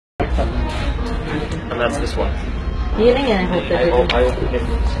And that's this one. ये नहीं है I opened it.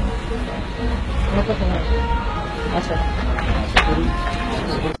 अच्छा,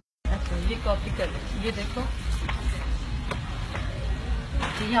 ये कॉपी कर लो, ये देखो,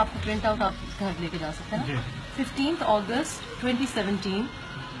 ये आपको प्रिंट आउट आप घर लेके जा सकते हैं ना। 15 अगस्त 2017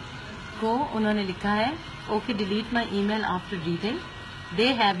 को उन्होंने लिखा है, okay delete my email after reading, they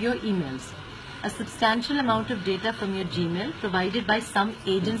have your emails, a substantial amount of data from your Gmail provided by some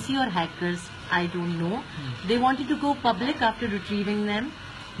agency or hackers, I don't know. They wanted to go public after retrieving them,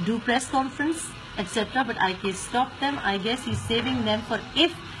 do press conference, etc. But IK stopped them. I guess he's saving them for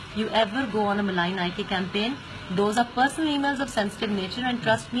if you ever go on a malign IK campaign. Those are personal emails of sensitive nature, and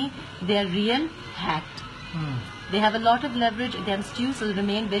trust me, they are real hacked. They have a lot of leverage against you, so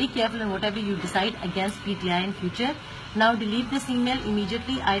remain very careful in whatever you decide against PTI in future. Now delete this email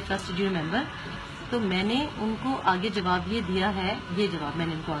immediately. I trusted you, remember. तो मैंने उनको आगे जवाब ये दिया है, ये जवाब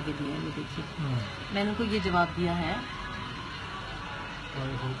मैंने उनको आगे दिया है, ये देखिए, मैंने उनको ये जवाब दिया है।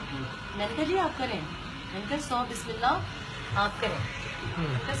 मैंने कहा जी आप करें, मैंने कहा 100 बिस्मिल्लाह आप करें,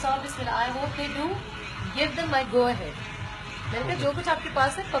 मैंने कहा 100 बिस्मिल्लाह, I hope they do give them my go ahead. मैंने कहा जो कुछ आपके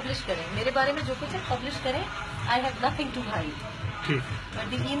पास है पब्लिश करें, मेरे बारे में जो कुछ है पब्लिश करें, I have nothing to hide. But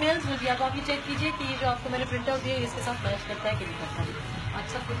the emails will be, अब आप ये चेक कीजिए कि ये जो आपको मैंने प्रिंट आउट दिया है इसके साथ मैच करता है कि नहीं करता है। आप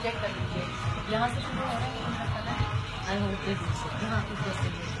सब कुछ चेक कर लीजिए, यहाँ से शुरू हो रहा है, यहीं तक है, आई होप दे यहाँ कुछ जैसे।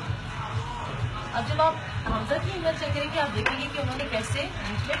 अब जब आप हमजा की ईमेल चेक करेंगे आप देखेंगे कि उन्होंने कैसे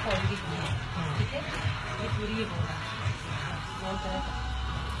बीच में फॉरवर्ड किया है, ठीक है, ये पूरी ये बोला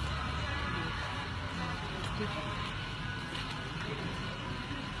ठीक है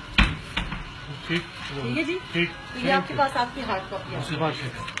जी, तो ये आपके पास आपकी हार्ड कॉपी है,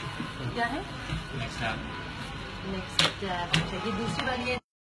 क्या है नेक्स्ट, अच्छा ये दूसरी वाली है।